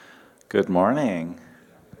Good morning.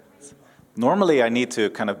 Normally I need to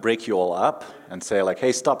kind of break you all up and say like,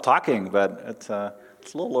 hey, stop talking, but it's a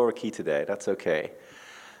little lower key today. That's okay.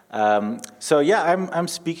 I'm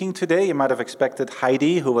speaking today. You might have expected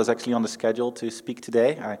Heidi, who was actually on the schedule to speak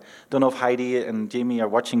today. I don't know if Heidi and Jamie are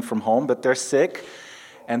watching from home, but they're sick.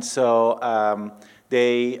 And so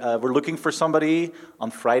they were looking for somebody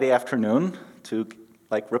on Friday afternoon to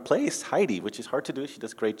replace Heidi, which is hard to do. She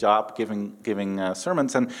does a great job giving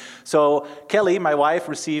sermons. And so Kelly, my wife,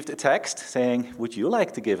 received a text saying, would you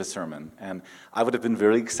like to give a sermon? And I would have been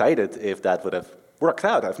very excited if that would have worked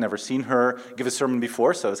out. I've never seen her give a sermon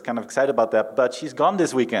before, so I was kind of excited about that. But she's gone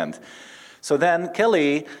this weekend. So then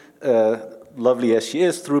Kelly, lovely as she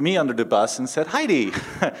is, threw me under the bus and said, Heidi,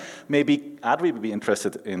 maybe Adri would be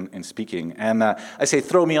interested in speaking. And I say,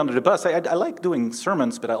 throw me under the bus. I like doing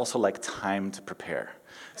sermons, but I also like time to prepare.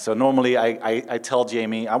 So normally I tell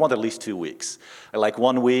Jamie, I want at least 2 weeks. I like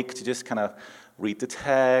 1 week to just kind of read the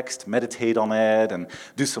text, meditate on it, and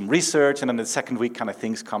do some research, and then the second week kind of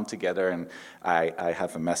things come together, and I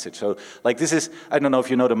have a message. So this is, I don't know if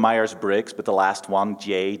you know the Myers-Briggs, but the last one,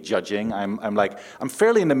 J, judging, I'm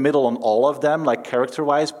fairly in the middle on all of them,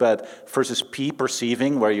 character-wise, but versus P,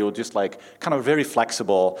 perceiving, where you're just kind of very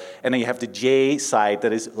flexible, and then you have the J side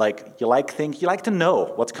that is you like to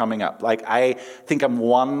know what's coming up. I think I'm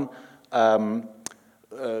one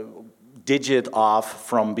digit off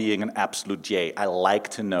from being an absolute J. I like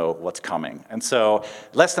to know what's coming. And so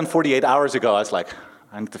less than 48 hours ago, I was like,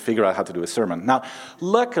 I need to figure out how to do a sermon. Now,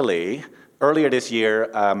 luckily, earlier this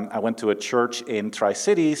year, I went to a church in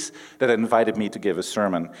Tri-Cities that invited me to give a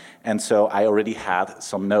sermon. And so I already had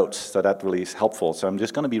some notes, so that really is helpful. So I'm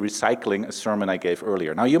just going to be recycling a sermon I gave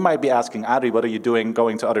earlier. Now, you might be asking, Adri, what are you doing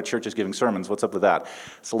going to other churches giving sermons? What's up with that?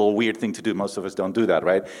 It's a little weird thing to do. Most of us don't do that,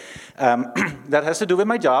 right? That has to do with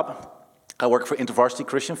my job. I work for InterVarsity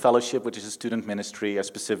Christian Fellowship, which is a student ministry. I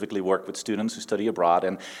specifically work with students who study abroad.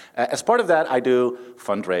 And as part of that, I do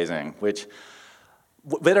fundraising, which,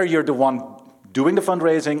 whether you're the one doing the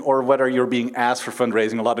fundraising or whether you're being asked for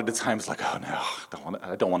fundraising, a lot of the time it's like, oh no,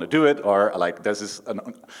 I don't want to do it. Or this is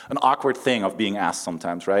an awkward thing of being asked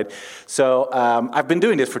sometimes, right? So I've been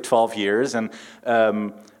doing this for 12 years, and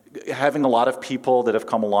having a lot of people that have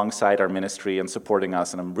come alongside our ministry and supporting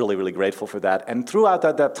us, and I'm really, really grateful for that. And throughout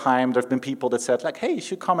that time, there have been people that said, hey, you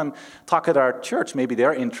should come and talk at our church. Maybe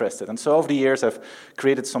they're interested. And so over the years, I've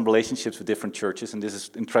created some relationships with different churches, and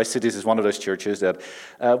in Tri-Cities is one of those churches that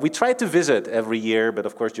we try to visit every year, but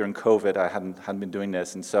of course, during COVID, I hadn't been doing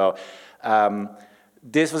this. And so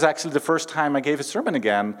this was actually the first time I gave a sermon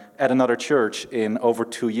again at another church in over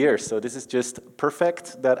 2 years. So this is just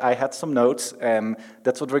perfect that I had some notes, and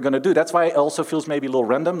that's what we're going to do. That's why it also feels maybe a little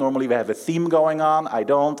random. Normally we have a theme going on. I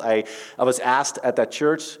don't. I was asked at that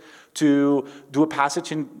church to do a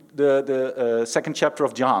passage in the second chapter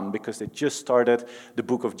of John, because they just started the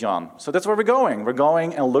book of John. So that's where we're going. We're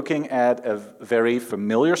going and looking at a very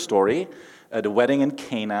familiar story, the wedding in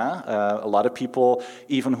Cana. A lot of people,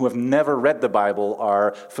 even who have never read the Bible,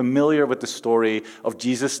 are familiar with the story of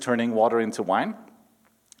Jesus turning water into wine.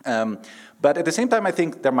 But at the same time, I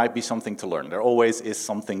think there might be something to learn. There always is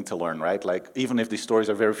something to learn, right? Even if these stories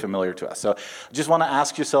are very familiar to us. So I just want to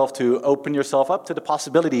ask yourself to open yourself up to the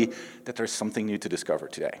possibility that there's something new to discover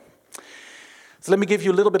today. So let me give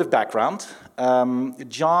you a little bit of background.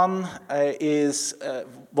 John is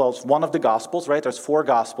it's one of the Gospels, right? There's 4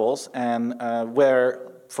 Gospels, and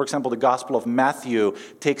where, for example, the Gospel of Matthew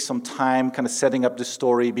takes some time kind of setting up the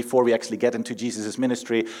story before we actually get into Jesus'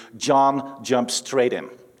 ministry, John jumps straight in.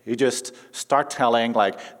 You just start telling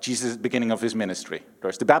Jesus' beginning of his ministry.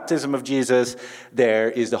 There's the baptism of Jesus, there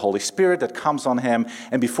is the Holy Spirit that comes on him,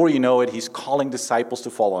 and before you know it, he's calling disciples to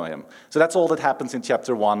follow him. So that's all that happens in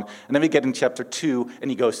chapter 1, and then we get in chapter 2, and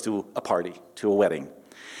he goes to a party, to a wedding.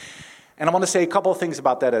 And I want to say a couple of things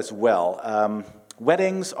about that as well.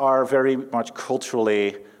 Weddings are very much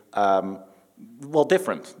culturally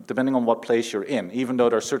different, depending on what place you're in. Even though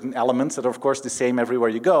there are certain elements that are, of course, the same everywhere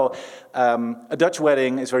you go, a Dutch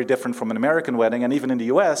wedding is very different from an American wedding, and even in the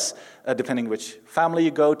US, depending which family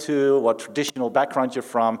you go to, what traditional background you're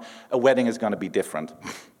from, a wedding is going to be different.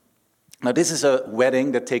 Now, this is a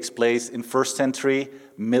wedding that takes place in first century,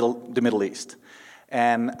 the Middle East.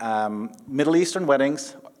 And Middle Eastern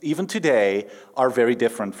weddings, even today, are very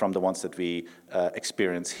different from the ones that we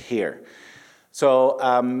experience here. So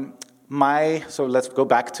let's go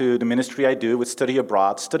back to the ministry I do with Study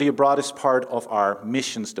Abroad. Study Abroad is part of our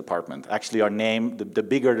missions department. Actually, our name, the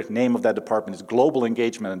bigger name of that department is Global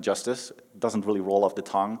Engagement and Justice. It doesn't really roll off the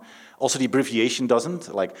tongue. Also, the abbreviation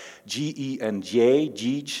doesn't, like G-E-N-J,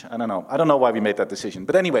 GEJ. I don't know why we made that decision.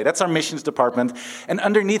 But anyway, that's our missions department. And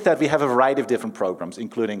underneath that, we have a variety of different programs,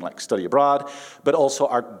 including like study abroad, but also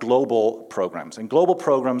our global programs. And global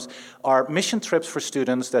programs are mission trips for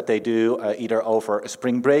students that they do either over a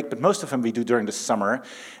spring break, but most of them we do during the summer.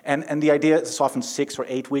 And the idea is often 6 or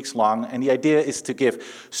 8 weeks long. And the idea is to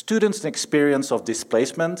give students an experience of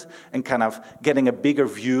displacement and kind of getting a bigger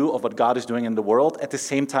view of what God is doing in the world at the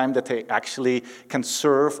same time that they actually can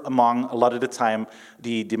serve among, a lot of the time,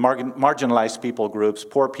 the marginalized people groups,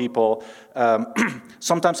 poor people,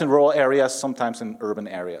 sometimes in rural areas, sometimes in urban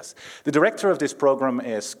areas. The director of this program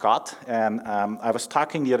is Scott, and I was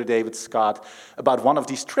talking the other day with Scott about one of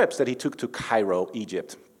these trips that he took to Cairo,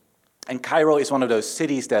 Egypt. And Cairo is one of those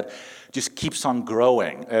cities that just keeps on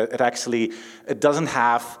growing. It doesn't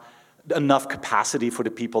have enough capacity for the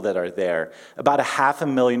people that are there. About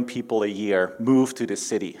 500,000 people a year move to this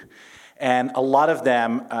city. And a lot of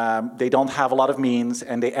them, they don't have a lot of means,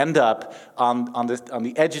 and they end up on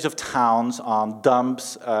the edges of towns, on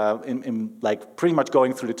dumps, in like pretty much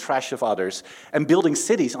going through the trash of others, and building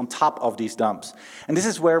cities on top of these dumps. And this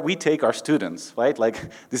is where we take our students, right? Like,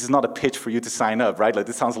 this is not a pitch for you to sign up, right? Like,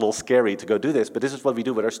 this sounds a little scary to go do this, but this is what we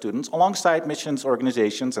do with our students, alongside missions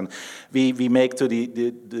organizations, and we make to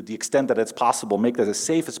the extent that it's possible, make that as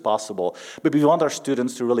safe as possible. But we want our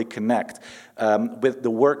students to really connect with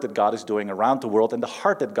the work that God is doing around the world and the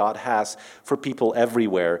heart that God has for people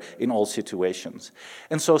everywhere in all situations.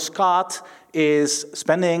 And so Scott is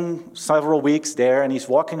spending several weeks there, and he's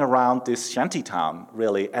walking around this shanty town,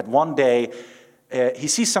 really. At one day, he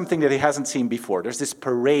sees something that he hasn't seen before. There's this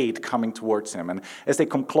parade coming towards him. And as they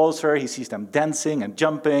come closer, he sees them dancing and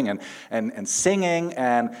jumping and singing.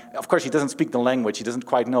 And of course, he doesn't speak the language. He doesn't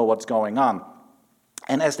quite know what's going on.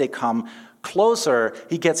 And as they come closer,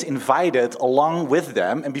 he gets invited along with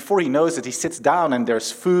them, and before he knows it, he sits down and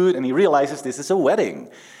there's food, and he realizes this is a wedding.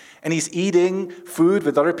 And he's eating food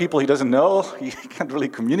with other people he doesn't know. He can't really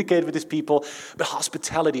communicate with these people. But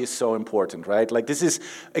hospitality is so important, right? Like, this is,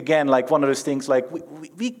 again, like one of those things, like,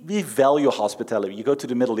 we value hospitality. You go to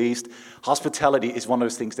the Middle East, hospitality is one of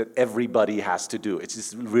those things that everybody has to do. It's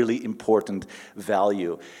this really important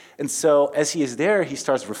value. And so as he is there, he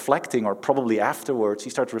starts reflecting, or probably afterwards,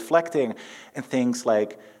 he starts reflecting and things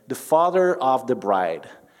like, the father of the bride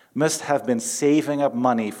must have been saving up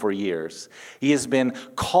money for years. He has been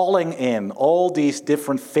calling in all these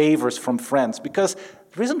different favors from friends because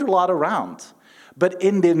there isn't a lot around. But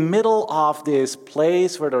in the middle of this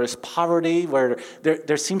place where there is poverty, where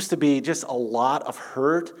there seems to be just a lot of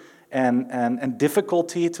hurt and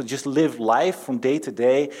difficulty to just live life from day to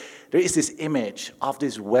day, there is this image of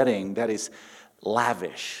this wedding that is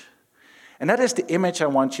lavish. And that is the image I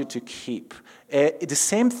want you to keep. The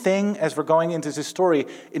same thing as we're going into this story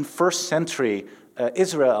in first century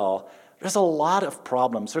Israel. There's a lot of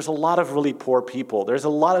problems. There's a lot of really poor people. There's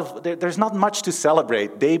not much to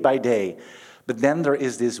celebrate day by day. But then there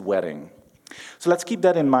is this wedding. So let's keep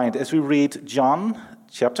that in mind as we read John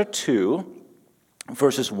chapter 2,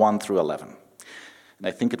 verses 1 through 11. And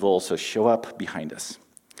I think it will also show up behind us.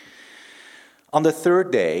 On the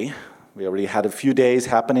third day, we already had a few days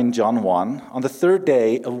happen in John 1. On the third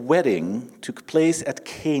day, a wedding took place at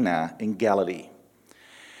Cana in Galilee.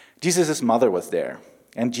 Jesus' mother was there,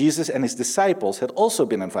 and Jesus and his disciples had also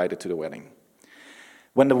been invited to the wedding.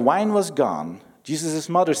 When the wine was gone, Jesus'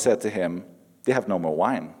 mother said to him, "They have no more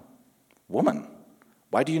wine." "Woman,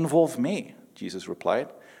 why do you involve me?" Jesus replied.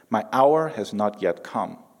 "My hour has not yet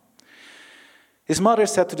come." His mother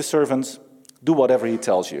said to the servants, "Do whatever he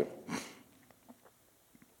tells you."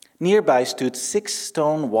 Nearby stood 6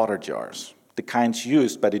 stone water jars, the kinds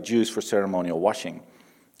used by the Jews for ceremonial washing,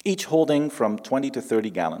 each holding from 20 to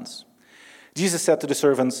 30 gallons. Jesus said to the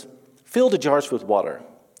servants, "Fill the jars with water."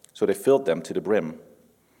 So they filled them to the brim.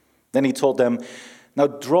 Then he told them, "Now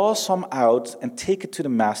draw some out and take it to the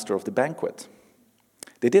master of the banquet."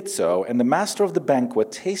 They did so, and the master of the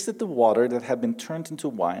banquet tasted the water that had been turned into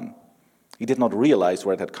wine. He did not realize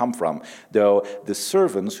where it had come from, though the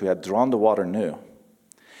servants who had drawn the water knew.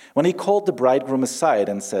 When he called the bridegroom aside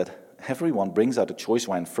and said, "Everyone brings out the choice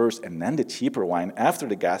wine first and then the cheaper wine after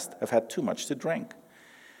the guests have had too much to drink.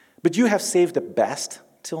 But you have saved the best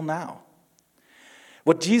till now."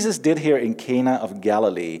 What Jesus did here in Cana of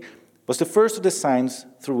Galilee was the first of the signs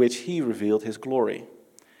through which he revealed his glory,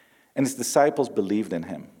 and his disciples believed in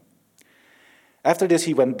him. After this,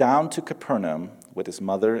 he went down to Capernaum with his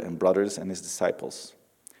mother and brothers and his disciples.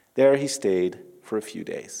 There he stayed for a few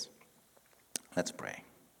days. Let's pray.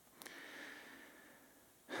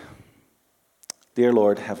 Dear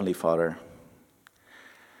Lord, Heavenly Father,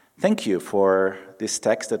 thank you for this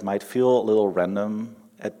text that might feel a little random,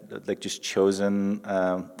 like just chosen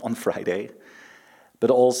on Friday.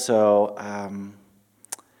 But also,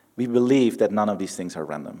 we believe that none of these things are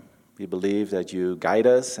random. We believe that you guide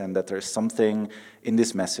us and that there's something in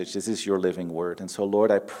this message. This is your living word. And so,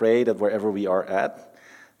 Lord, I pray that wherever we are at,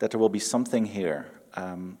 that there will be something here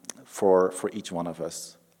for each one of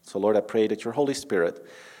us. So, Lord, I pray that your Holy Spirit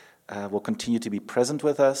will continue to be present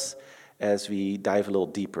with us as we dive a little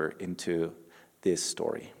deeper into this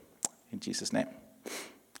story. In Jesus' name,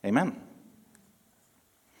 amen.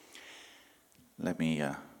 Let me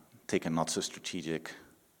take a not-so-strategic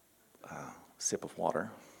sip of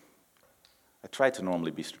water. I try to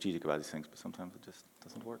normally be strategic about these things, but sometimes it just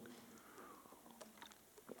doesn't work.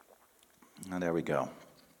 And there we go.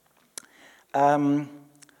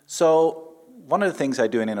 So one of the things I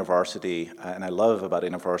do in InterVarsity, and I love about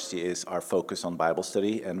InterVarsity, is our focus on Bible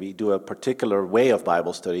study. And we do a particular way of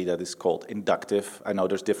Bible study that is called inductive. I know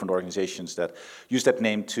there's different organizations that use that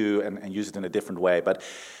name too and use it in a different way. But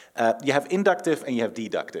you have inductive and you have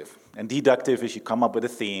deductive. And deductive is you come up with a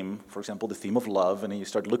theme, for example, the theme of love, and then you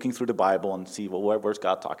start looking through the Bible and see, well, where's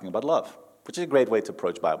God talking about love? Which is a great way to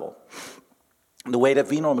approach Bible. The way that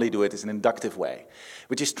we normally do it is an inductive way,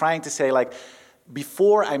 which is trying to say, like,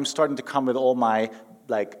 before I'm starting to come with all my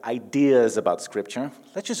ideas about Scripture,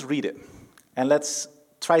 let's just read it. And let's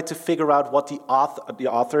try to figure out what the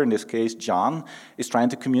author, in this case John, is trying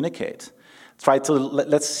to communicate.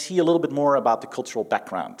 Let's see a little bit more about the cultural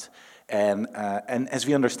background. And as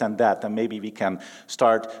we understand that, then maybe we can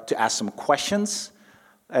start to ask some questions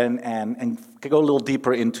and go a little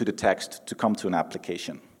deeper into the text to come to an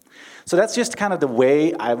application. So that's just kind of the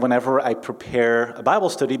way whenever I prepare a Bible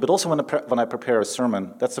study, but also when I prepare a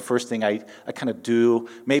sermon, that's the first thing I kind of do.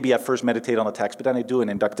 Maybe I first meditate on the text, but then I do an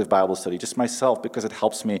inductive Bible study, just myself, because it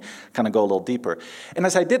helps me kind of go a little deeper. And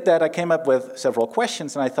as I did that, I came up with several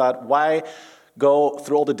questions, and I thought, why go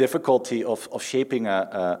through all the difficulty of shaping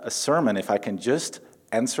a sermon if I can just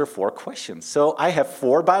answer 4 questions? So I have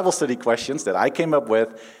 4 Bible study questions that I came up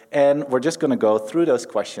with, and we're just going to go through those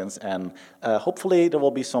questions, and hopefully there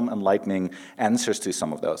will be some enlightening answers to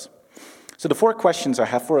some of those. So the 4 questions I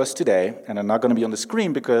have for us today, and they're not going to be on the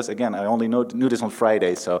screen because, again, I only knew this on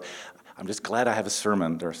Friday, so I'm just glad I have a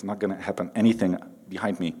sermon. There's not going to happen anything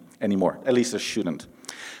behind me anymore. At least there shouldn't.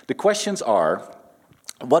 The questions are,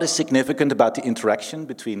 what is significant about the interaction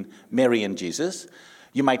between Mary and Jesus?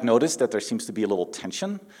 You might notice that there seems to be a little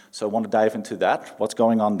tension, so I want to dive into that. What's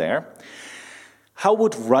going on there? How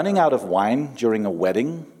would running out of wine during a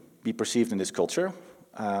wedding be perceived in this culture?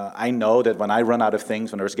 I know that when I run out of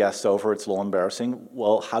things, when there's guests over, it's a little embarrassing.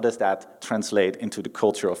 Well, how does that translate into the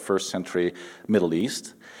culture of first century Middle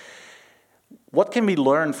East? What can we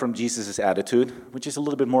learn from Jesus' attitude, which is a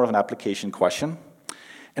little bit more of an application question?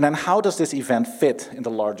 And then how does this event fit in the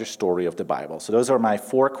larger story of the Bible? So those are my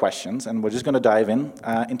 4 questions, and we're just going to dive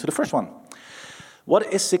into the first one.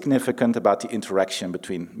 What is significant about the interaction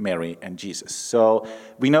between Mary and Jesus? So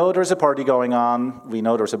we know there's a party going on, we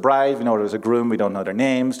know there's a bride, we know there's a groom, we don't know their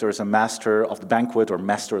names, there's a master of the banquet or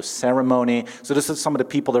master of ceremony. So this is some of the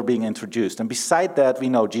people that are being introduced. And beside that, we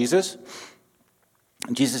know Jesus.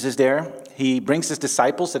 Jesus is there. He brings his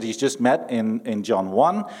disciples that he's just met in John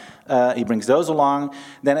 1. He brings those along.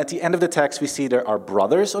 Then at the end of the text, we see there are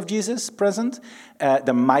brothers of Jesus present.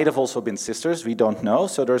 There might have also been sisters. We don't know.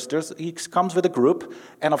 So he comes with a group.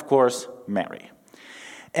 And of course, Mary.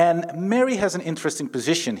 And Mary has an interesting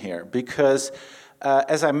position here because,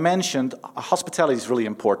 as I mentioned, hospitality is really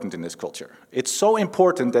important in this culture. It's so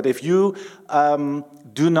important that if you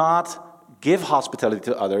do not give hospitality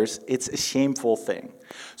to others, it's a shameful thing.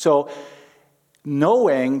 So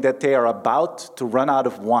knowing that they are about to run out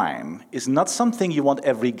of wine is not something you want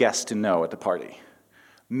every guest to know at the party.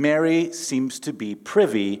 Mary seems to be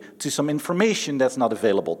privy to some information that's not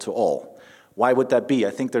available to all. Why would that be? I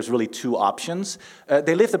think there's really 2 options.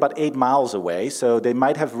 They lived about 8 miles away, so they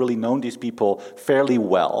might have really known these people fairly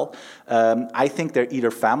well. I think they're either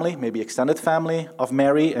family, maybe extended family of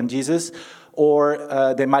Mary and Jesus,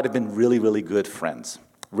 or they might have been really, really good friends,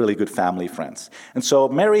 really good family friends. And so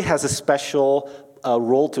Mary has a special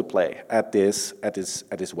role to play at this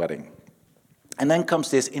wedding. And then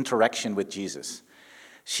comes this interaction with Jesus.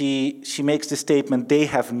 She makes the statement, they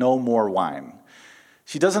have no more wine.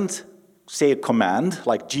 She doesn't say a command,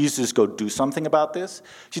 like, Jesus, go do something about this.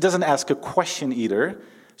 She doesn't ask a question either.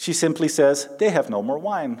 She simply says, they have no more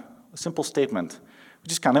wine. A simple statement,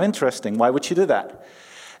 which is kind of interesting. Why would she do that?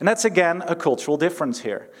 And that's, again, a cultural difference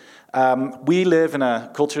here. We live in a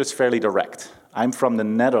culture that's fairly direct. I'm from the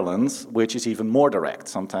Netherlands, which is even more direct.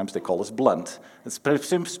 Sometimes they call us blunt. It's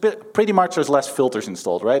pretty much there's less filters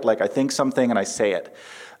installed, right? Like I think something and I say it.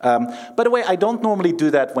 By the way, I don't normally do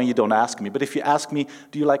that when you don't ask me, but if you ask me,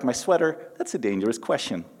 do you like my sweater? That's a dangerous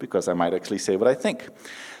question, because I might actually say what I think.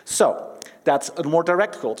 So, that's a more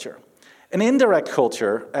direct culture. An indirect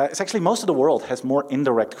culture, it's actually most of the world has more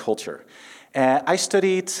indirect culture. I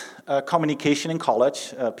studied communication in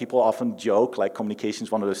college. People often joke, like communication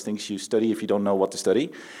is one of those things you study if you don't know what to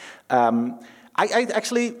study. I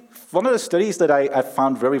actually, one of the studies that I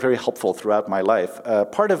found very, very helpful throughout my life,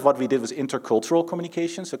 part of what we did was intercultural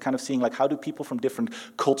communication, so kind of seeing like how do people from different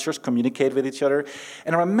cultures communicate with each other.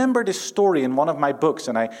 And I remember this story in one of my books,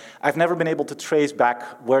 and I've never been able to trace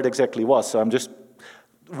back where it exactly was, so I'm just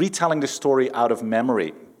retelling the story out of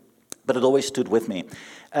memory, but it always stood with me.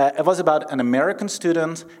 It was about an American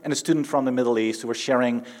student and a student from the Middle East who were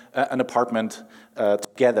sharing an apartment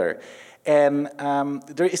together. And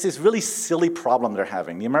there is this really silly problem they're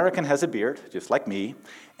having. The American has a beard, just like me,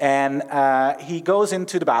 and he goes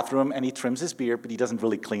into the bathroom and he trims his beard, but he doesn't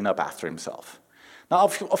really clean up after himself. Now,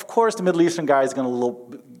 of course, the Middle Eastern guy is going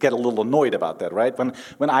to get a little annoyed about that, right?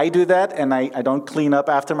 When I do that and I don't clean up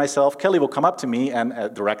after myself, Kelly will come up to me,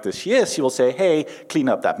 and direct as she is, she will say, hey, clean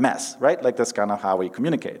up that mess, right? Like that's kind of how we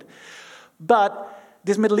communicate. But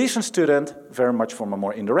this Middle Eastern student, very much from a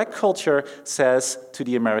more indirect culture, says to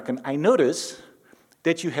the American, I notice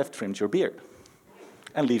that you have trimmed your beard,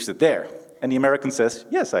 and leaves it there. And the American says,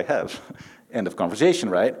 yes, I have. End of conversation,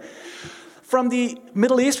 right? From the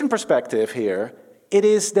Middle Eastern perspective here, it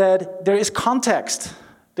is that there is context.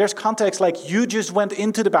 There's context like you just went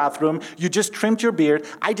into the bathroom, you just trimmed your beard,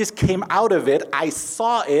 I just came out of it, I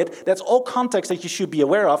saw it. That's all context that you should be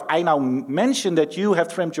aware of. I now mention that you have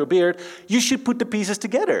trimmed your beard. You should put the pieces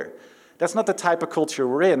together. That's not the type of culture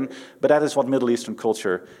we're in, but that is what Middle Eastern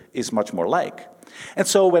culture is much more like. And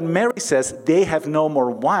so when Mary says they have no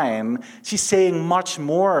more wine, she's saying much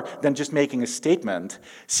more than just making a statement.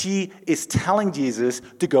 She is telling Jesus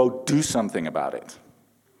to go do something about it.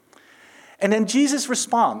 And then Jesus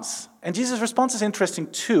responds. And Jesus' response is interesting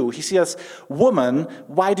too. He says, woman,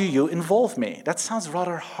 why do you involve me? That sounds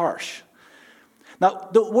rather harsh. Now,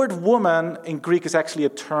 the word woman in Greek is actually a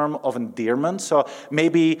term of endearment. So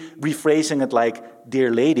maybe rephrasing it like,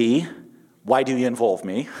 dear lady, why do you involve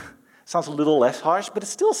me? Sounds a little less harsh, but it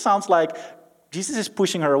still sounds like Jesus is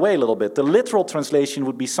pushing her away a little bit. The literal translation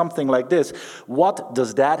would be something like this. What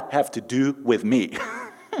does that have to do with me?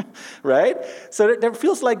 Right? So there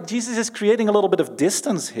feels like Jesus is creating a little bit of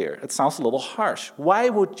distance here. It sounds a little harsh. Why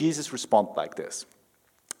would Jesus respond like this?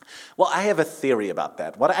 Well, I have a theory about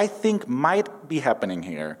that. What I think might be happening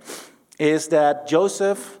here is that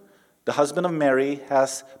Joseph, the husband of Mary,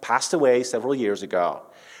 has passed away several years ago.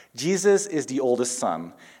 Jesus is the oldest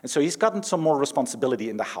son, and so he's gotten some more responsibility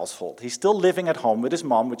in the household. He's still living at home with his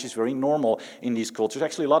mom, which is very normal in these cultures.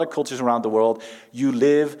 Actually, a lot of cultures around the world, you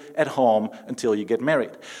live at home until you get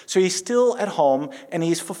married. So he's still at home, and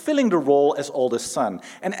he's fulfilling the role as oldest son.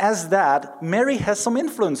 And as that, Mary has some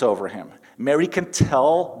influence over him. Mary can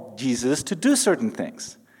tell Jesus to do certain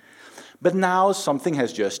things. But now something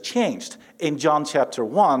has just changed. In John chapter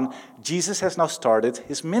 1, Jesus has now started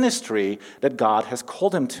his ministry that God has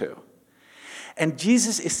called him to. And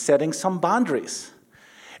Jesus is setting some boundaries.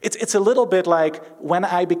 It's a little bit like when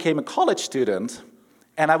I became a college student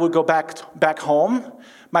and I would go back home,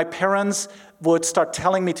 my parents would start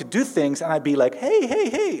telling me to do things, and I'd be like,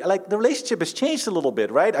 hey, like the relationship has changed a little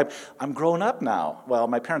bit, right? I'm grown up now. Well,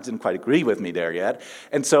 my parents didn't quite agree with me there yet.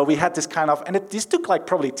 And so we had this kind of, and this took like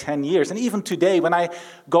probably 10 years. And even today, when I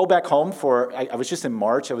go back home I was just in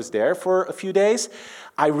March, I was there for a few days,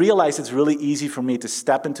 I realized it's really easy for me to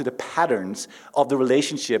step into the patterns of the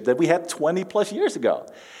relationship that we had 20 plus years ago.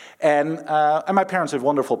 And my parents are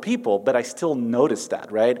wonderful people, but I still notice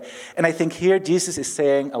that, right? And I think here Jesus is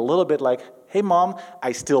saying a little bit like, hey, Mom,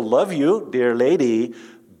 I still love you, dear lady,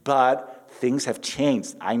 but things have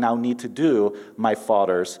changed. I now need to do my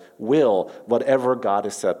Father's will, whatever God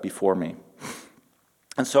has set before me.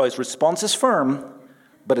 And so his response is firm,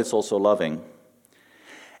 but it's also loving.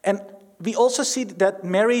 And we also see that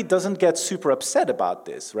Mary doesn't get super upset about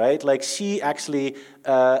this, right? Like she actually,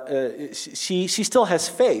 she still has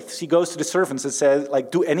faith. She goes to the servants and says,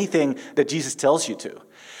 like, do anything that Jesus tells you to.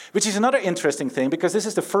 Which is another interesting thing, because this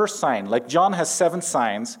is the first sign. Like John has 7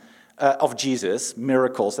 signs of Jesus,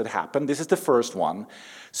 miracles that happen. This is the first one.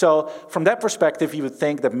 So from that perspective, you would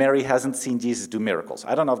think that Mary hasn't seen Jesus do miracles.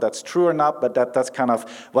 I don't know if that's true or not, but that's kind of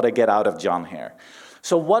what I get out of John here.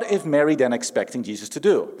 So what if Mary then expecting Jesus to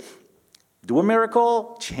do? Do a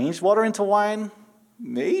miracle, change water into wine?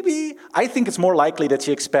 Maybe. I think it's more likely that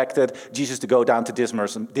she expected Jesus to go down to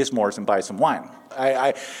Dismor's and buy some wine.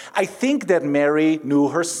 I think that Mary knew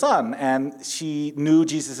her son, and she knew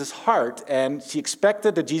Jesus' heart, and she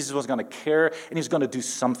expected that Jesus was going to care and he was going to do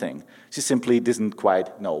something. She simply didn't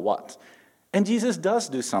quite know what. And Jesus does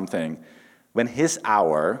do something when his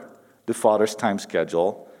hour, the Father's time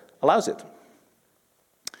schedule, allows it.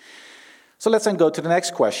 So let's then go to the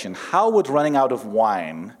next question. How would running out of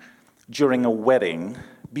wine during a wedding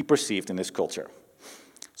be perceived in this culture?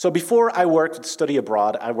 So before I worked with Study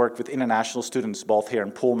Abroad, I worked with international students both here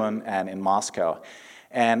in Pullman and in Moscow.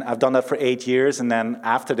 And I've done that for 8 years, and then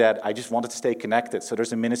after that, I just wanted to stay connected. So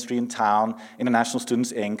there's a ministry in town, International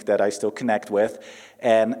Students Inc., that I still connect with.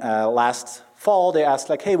 And last fall, they asked,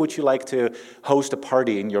 like, hey, would you like to host a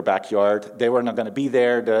party in your backyard? They were not going to be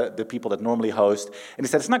there, the people that normally host. And they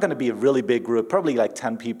said, it's not going to be a really big group, probably like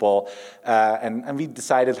 10 people. And we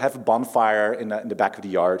decided to have a bonfire in the back of the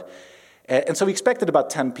yard. And so we expected about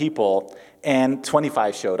 10 people, and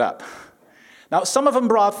 25 showed up. Now, some of them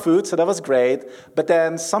brought food, so that was great. But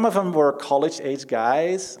then some of them were college-age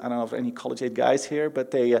guys. I don't know if any college-age guys here,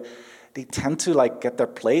 but they tend to like get their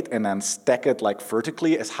plate and then stack it like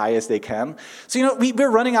vertically as high as they can. So, we're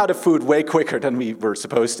running out of food way quicker than we were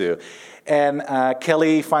supposed to. And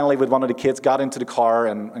Kelly, finally, with one of the kids, got into the car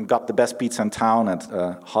and got the best pizza in town at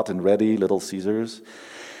Hot and Ready, Little Caesars.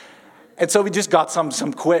 And so we just got some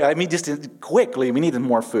quick, just quickly, we needed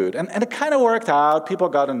more food. And it kind of worked out. People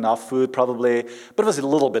got enough food, probably. But it was a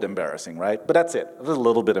little bit embarrassing, right? But that's it. It was a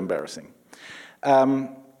little bit embarrassing.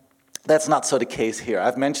 That's not so the case here.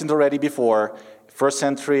 I've mentioned already before, first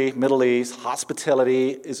century, Middle East, hospitality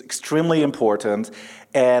is extremely important.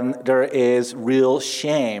 And there is real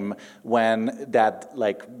shame when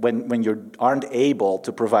you aren't able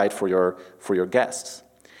to provide for your guests.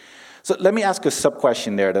 So let me ask a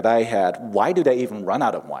sub-question there that I had. Why do they even run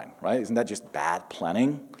out of wine, right? Isn't that just bad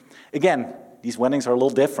planning? Again, these weddings are a little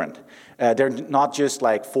different. They're not just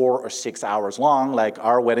like 4 or 6 hours long, like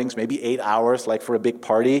our weddings, maybe 8 hours, like for a big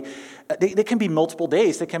party. They can be multiple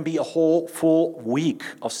days. They can be a whole full week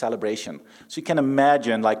of celebration. So you can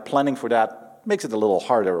imagine like planning for that makes it a little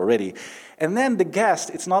harder already. And then the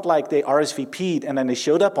guests, it's not like they RSVP'd and then they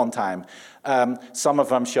showed up on time. Some of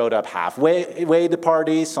them showed up halfway the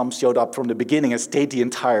party. Some showed up from the beginning and stayed the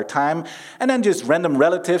entire time. And then just random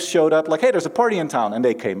relatives showed up like, hey, there's a party in town. And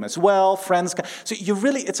they came as well, friends. So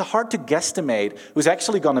it's hard to guesstimate who's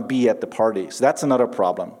actually going to be at the party. So that's another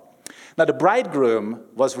problem. Now, the bridegroom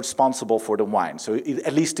was responsible for the wine, so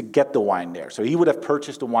at least to get the wine there. So he would have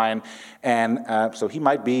purchased the wine, and so he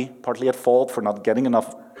might be partly at fault for not getting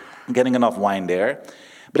enough wine there.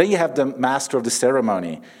 But then you have the master of the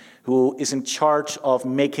ceremony, who is in charge of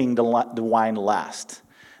making the wine last.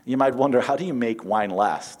 You might wonder, how do you make wine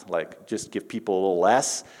last? Like, just give people a little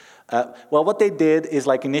less? Well, what they did is,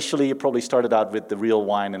 like, initially you probably started out with the real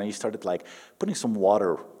wine, and then you started, like, putting some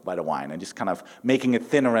water by the wine and just kind of making it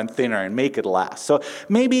thinner and thinner and make it last. So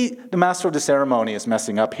maybe the master of the ceremony is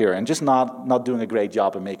messing up here and just not doing a great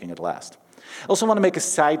job of making it last. I also want to make a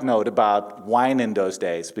side note about wine in those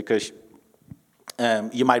days, because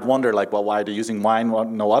you might wonder, like, well, why are they using wine,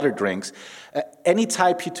 no other drinks? You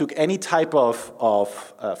took any type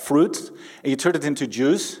of fruit and you turned it into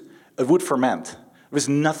juice, it would ferment. There was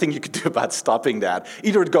nothing you could do about stopping that.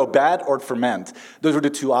 Either it'd go bad or it'd ferment. Those were the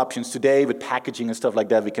two options. Today, with packaging and stuff like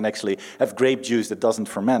that, we can actually have grape juice that doesn't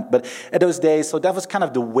ferment. But at those days, so that was kind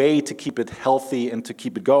of the way to keep it healthy and to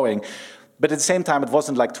keep it going. But at the same time, it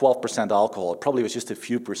wasn't like 12% alcohol. It probably was just a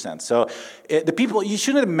few percent. So you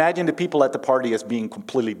shouldn't imagine the people at the party as being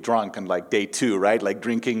completely drunk on like day 2, right? Like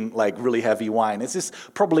drinking like really heavy wine. It's just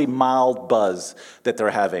probably mild buzz that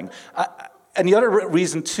they're having. And the other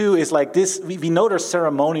reason, too, is like this, we know there's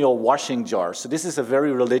ceremonial washing jars. So this is a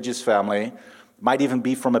very religious family. Might even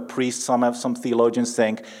be from a priest, some theologians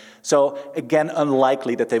think. So again,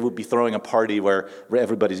 unlikely that they would be throwing a party where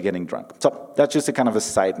everybody's getting drunk. So that's just a kind of a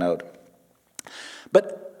side note.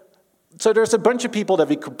 But so there's a bunch of people that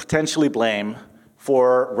we could potentially blame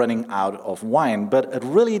for running out of wine, but it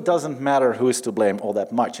really doesn't matter who is to blame all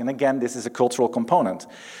that much. And again, this is a cultural component.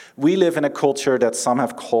 We live in a culture that some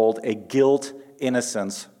have called a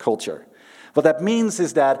guilt-innocence culture. What that means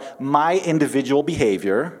is that my individual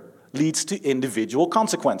behavior leads to individual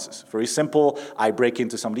consequences. Very simple. I break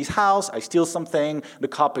into somebody's house, I steal something, the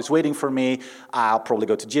cop is waiting for me, I'll probably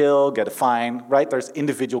go to jail, get a fine, right? There's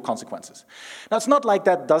individual consequences. Now, it's not like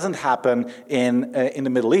that doesn't happen in the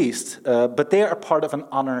Middle East, but they are part of an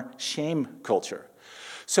honor-shame culture.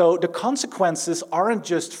 So the consequences aren't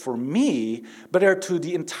just for me, but they're to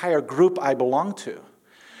the entire group I belong to.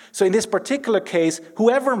 So in this particular case,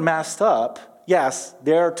 whoever messed up yes,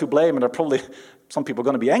 they're to blame, and probably some people are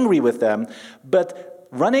going to be angry with them, but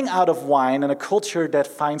running out of wine in a culture that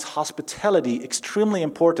finds hospitality extremely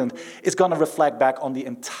important is going to reflect back on the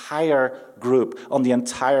entire group, on the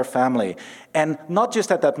entire family. And not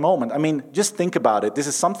just at that moment. I mean, just think about it. This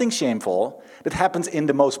is something shameful that happens in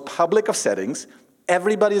the most public of settings.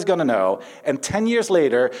 Everybody's going to know. And 10 years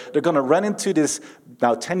later, they're going to run into this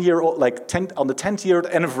now 10-year-old, on the 10th year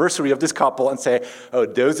anniversary of this couple and say, oh,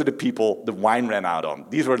 those are the people the wine ran out on.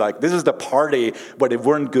 This is the party where they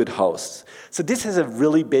weren't good hosts. So this has a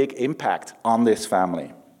really big impact on this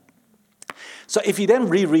family. So if you then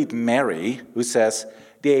reread Mary, who says,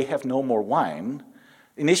 they have no more wine,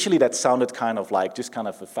 initially that sounded kind of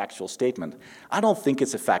a factual statement. I don't think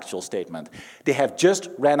it's a factual statement. They have just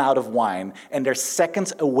ran out of wine, and they're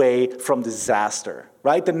seconds away from disaster,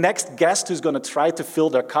 right? The next guest who's going to try to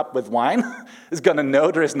fill their cup with wine is going to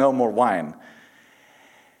know there is no more wine.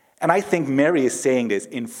 And I think Mary is saying this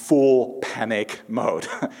in full panic mode.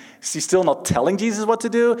 She's still not telling Jesus what to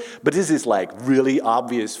do, but this is really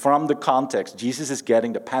obvious from the context. Jesus is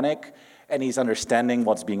getting the panic, and he's understanding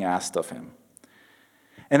what's being asked of him.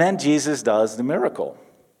 And then Jesus does the miracle.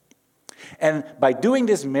 And by doing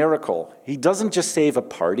this miracle, he doesn't just save a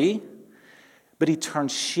party, but he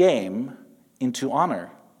turns shame into honor.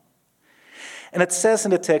 And it says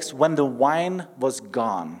in the text, when the wine was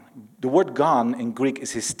gone. The word gone in Greek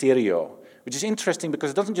is hysterio, which is interesting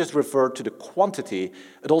because it doesn't just refer to the quantity,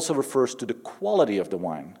 it also refers to the quality of the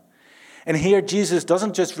wine. And here Jesus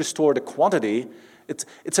doesn't just restore the quantity,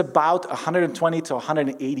 it's about 120 to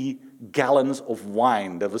 180 gallons of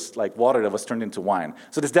wine that was water that was turned into wine.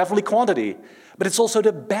 So there's definitely quantity, but it's also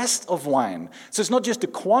the best of wine. So it's not just the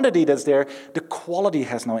quantity that's there, the quality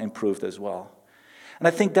has now improved as well. And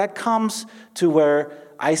I think that comes to where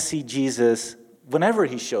I see Jesus whenever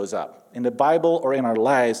he shows up in the Bible or in our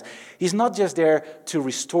lives. He's not just there to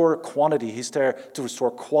restore quantity, he's there to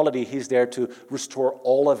restore quality, he's there to restore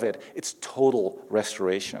all of it. It's total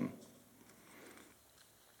restoration.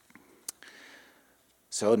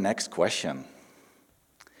 So next question.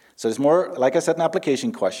 So it's more, like I said, an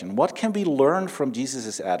application question. What can we learn from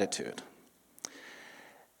Jesus' attitude?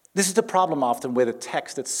 This is the problem often with a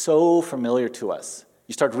text that's so familiar to us.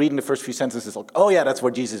 You start reading the first few sentences, oh yeah, that's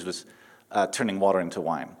where Jesus was turning water into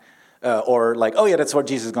wine. Oh yeah, that's where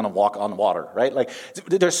Jesus is going to walk on water, right?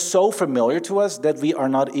 They're so familiar to us that we are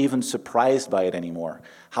not even surprised by it anymore.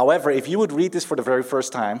 However, if you would read this for the very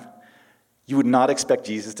first time, you would not expect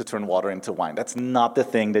Jesus to turn water into wine. That's not the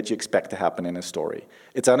thing that you expect to happen in a story.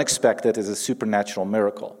 It's unexpected. It's a supernatural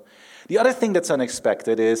miracle. The other thing that's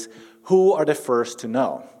unexpected is who are the first to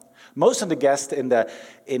know? Most of the guests in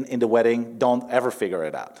the wedding don't ever figure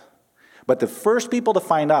it out. But the first people to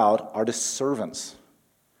find out are the servants.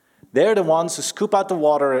 They're the ones who scoop out the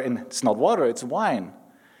water, and it's not water, it's wine.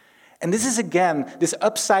 And this is, again, this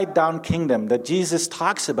upside-down kingdom that Jesus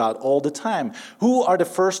talks about all the time. Who are the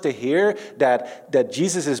first to hear that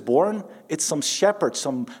Jesus is born? It's some shepherds,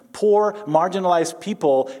 some poor, marginalized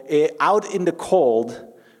people out in the cold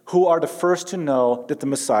who are the first to know that the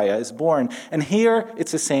Messiah is born. And here,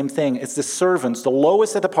 it's the same thing. It's the servants, the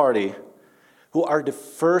lowest at the party, who are the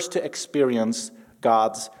first to experience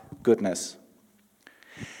God's goodness.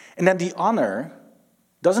 And then the honor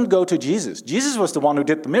doesn't go to Jesus. Jesus was the one who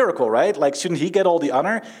did the miracle, right? Shouldn't he get all the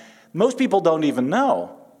honor? Most people don't even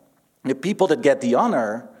know. The people that get the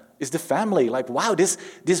honor is the family. Wow, this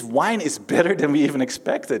wine is better than we even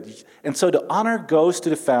expected. And so the honor goes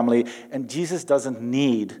to the family, and Jesus doesn't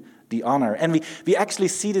need the honor. And we actually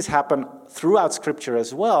see this happen throughout Scripture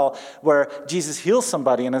as well, where Jesus heals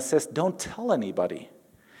somebody and it says, don't tell anybody.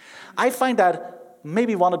 I find that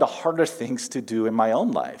maybe one of the harder things to do in my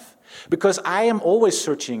own life, because I am always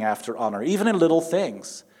searching after honor, even in little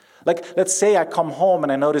things. Let's say I come home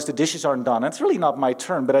and I notice the dishes aren't done. It's really not my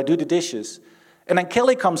turn, but I do the dishes. And then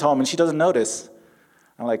Kelly comes home and she doesn't notice.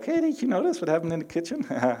 I'm like, hey, did you notice what happened in the kitchen?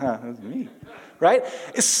 That was me, right?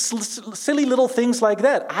 It's silly little things like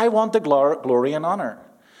that. I want the glory and honor.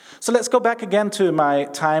 So let's go back again to my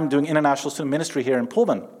time doing international student ministry here in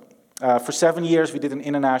Pullman. For 7 years, we did an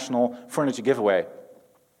international furniture giveaway.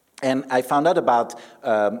 And I found out about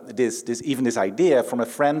this idea from a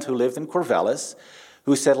friend who lived in Corvallis,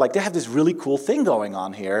 who said, they have this really cool thing going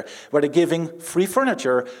on here where they're giving free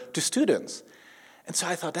furniture to students. And so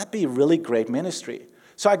I thought that'd be a really great ministry.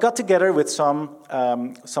 So I got together with some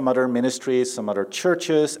other ministries, some other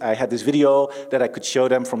churches. I had this video that I could show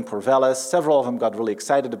them from Corvallis. Several of them got really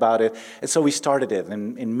excited about it. And so we started it.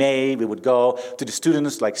 And in May, we would go to the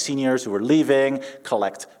students, like seniors who were leaving,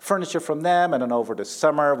 collect furniture from them. And then over the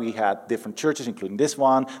summer, we had different churches, including this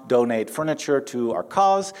one, donate furniture to our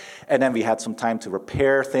cause. And then we had some time to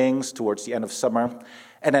repair things towards the end of summer.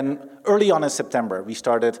 And then early on in September, we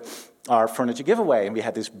started our furniture giveaway, and we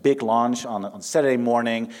had this big launch on Saturday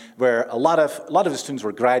morning where a lot of the students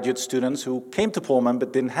were graduate students who came to Pullman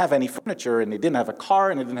but didn't have any furniture, and they didn't have a car,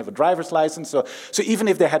 and they didn't have a driver's license. So even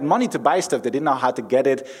if they had money to buy stuff, they didn't know how to get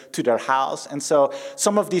it to their house. And so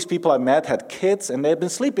some of these people I met had kids, and they had been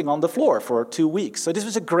sleeping on the floor for 2 weeks. So this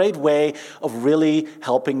was a great way of really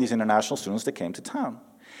helping these international students that came to town.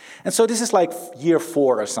 And so this is like year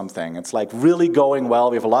 4 or something. It's like really going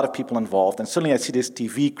well. We have a lot of people involved. And suddenly I see this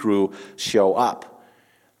TV crew show up.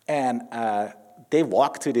 And they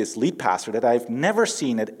walk to this lead pastor that I've never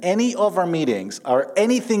seen at any of our meetings or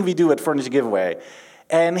anything we do at Furniture Giveaway.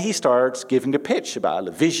 And he starts giving the pitch about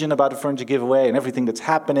the vision about the Furniture Giveaway and everything that's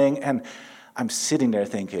happening. And I'm sitting there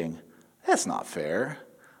thinking, that's not fair.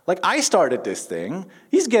 Like, I started this thing.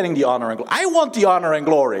 He's getting the honor and glory. I want the honor and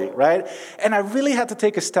glory, right? And I really had to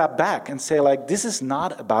take a step back and say, like, this is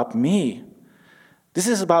not about me. This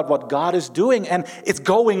is about what God is doing, and it's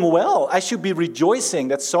going well. I should be rejoicing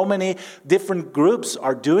that so many different groups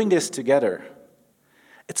are doing this together.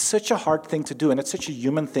 It's such a hard thing to do, and it's such a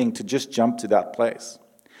human thing to just jump to that place.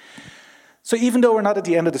 So even though we're not at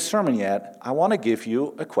the end of the sermon yet, I want to give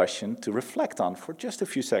you a question to reflect on for just a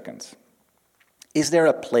few seconds. Is there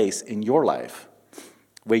a place in your life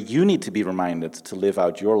where you need to be reminded to live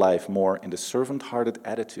out your life more in the servant-hearted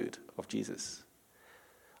attitude of Jesus?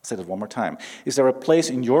 I'll say that one more time. Is there a place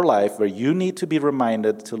in your life where you need to be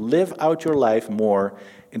reminded to live out your life more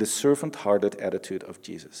in the servant-hearted attitude of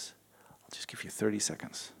Jesus? I'll just give you 30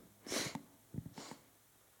 seconds.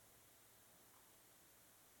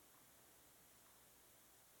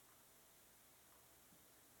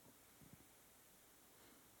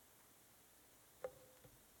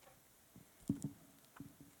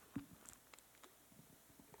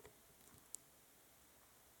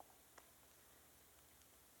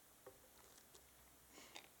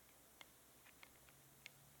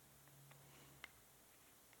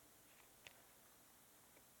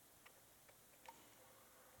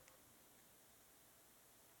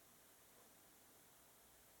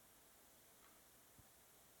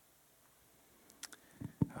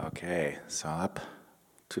 Okay, so up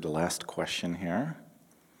to the last question here.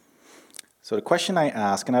 So the question I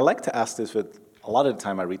ask, and I like to ask this with a lot of the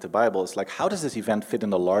time I read the Bible, is like, how does this event fit in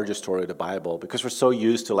the larger story of the Bible? Because we're so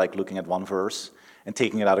used to like looking at one verse and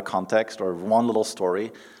taking it out of context or one little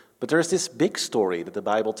story. But there's this big story that the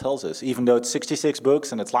Bible tells us, even though it's 66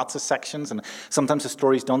 books and it's lots of sections, and sometimes the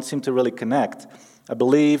stories don't seem to really connect. I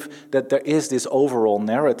believe that there is this overall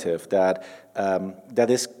narrative that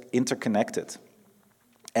is interconnected.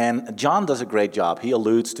 And John does a great job. He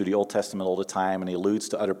alludes to the Old Testament all the time, and he alludes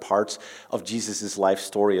to other parts of Jesus' life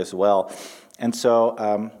story as well. And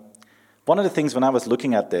so one of the things when I was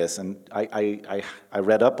looking at this, and I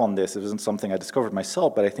read up on this, it wasn't something I discovered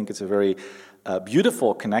myself, but I think it's a very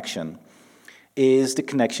beautiful connection, is the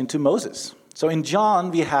connection to Moses. So in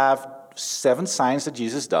John, we have 7 signs that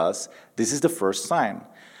Jesus does. This is the first sign.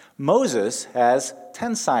 Moses has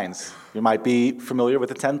 10 signs. You might be familiar with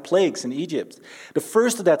the 10 plagues in Egypt. The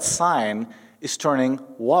first of that sign is turning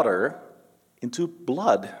water into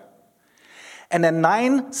blood. And then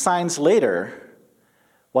 9 signs later,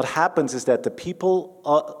 what happens is that the people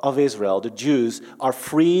of Israel, the Jews, are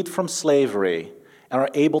freed from slavery and are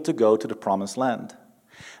able to go to the promised land.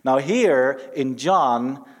 Now here in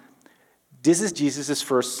John, this is Jesus'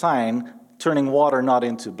 first sign, turning water not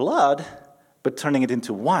into blood, but turning it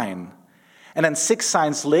into wine. And then 6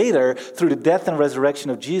 signs later, through the death and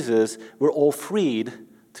resurrection of Jesus, we're all freed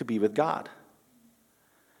to be with God.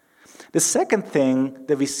 The second thing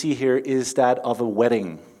that we see here is that of a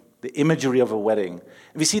wedding, the imagery of a wedding.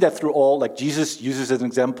 And we see that through all, like Jesus uses as an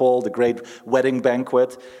example, the great wedding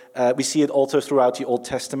banquet. We see it also throughout the Old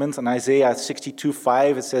Testament. In Isaiah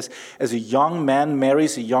 62:5, it says, "As a young man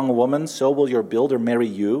marries a young woman, so will your builder marry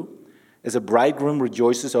you. As a bridegroom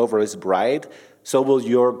rejoices over his bride, so will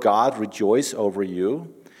your God rejoice over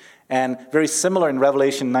you." And very similar in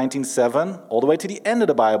Revelation 19:7, all the way to the end of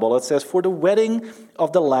the Bible, it says, "For the wedding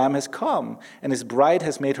of the Lamb has come, and his bride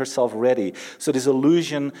has made herself ready." So this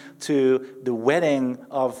allusion to the wedding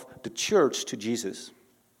of the church to Jesus.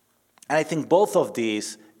 And I think both of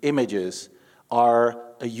these images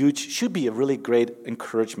should be a really great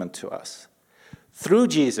encouragement to us. Through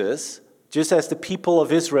Jesus, Just as the people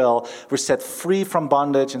of Israel were set free from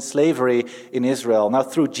bondage and slavery in Israel, now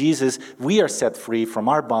through Jesus, we are set free from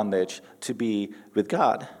our bondage to be with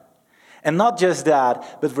God. And not just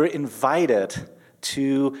that, but we're invited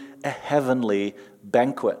to a heavenly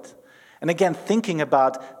banquet. And again, thinking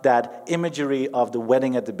about that imagery of the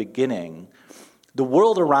wedding at the beginning, the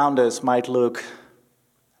world around us might look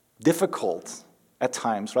difficult at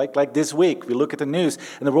times, right? Like this week, we look at the news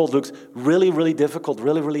and the world looks really, really difficult,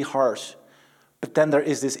 really, really harsh. But then there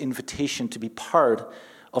is this invitation to be part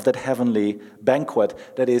of that heavenly banquet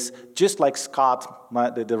that is just like Scott,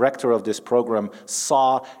 the director of this program,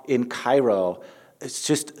 saw in Cairo. It's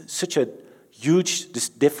just such a huge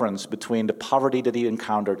difference between the poverty that he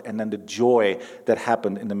encountered and then the joy that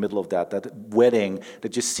happened in the middle of that wedding that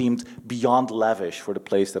just seemed beyond lavish for the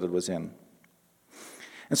place that it was in.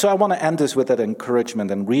 And so I want to end this with that encouragement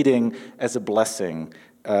and reading as a blessing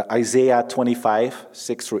Isaiah 25,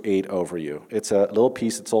 6 through 8 over you. It's a little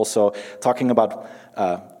piece. It's also talking about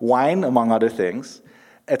wine, among other things.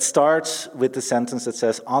 It starts with the sentence that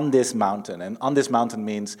says, on this mountain. And on this mountain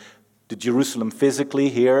means the Jerusalem physically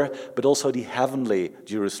here, but also the heavenly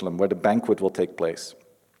Jerusalem where the banquet will take place.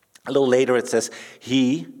 A little later it says,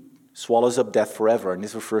 he swallows up death forever. And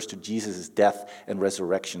this refers to Jesus' death and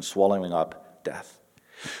resurrection, swallowing up death.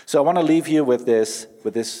 So I want to leave you with these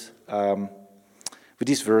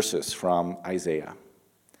verses from Isaiah.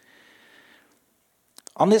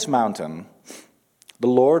 On this mountain, the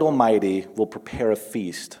Lord Almighty will prepare a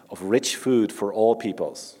feast of rich food for all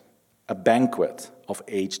peoples, a banquet of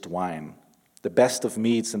aged wine, the best of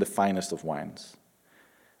meats and the finest of wines.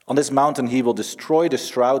 On this mountain he will destroy the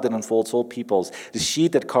shroud that enfolds all peoples, the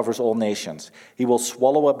sheet that covers all nations. He will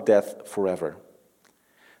swallow up death forever.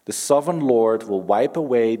 The sovereign Lord will wipe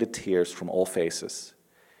away the tears from all faces.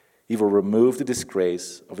 He will remove the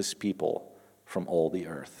disgrace of his people from all the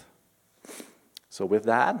earth. So with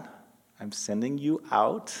that, I'm sending you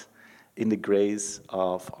out in the grace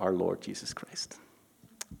of our Lord Jesus Christ.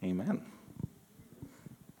 Amen.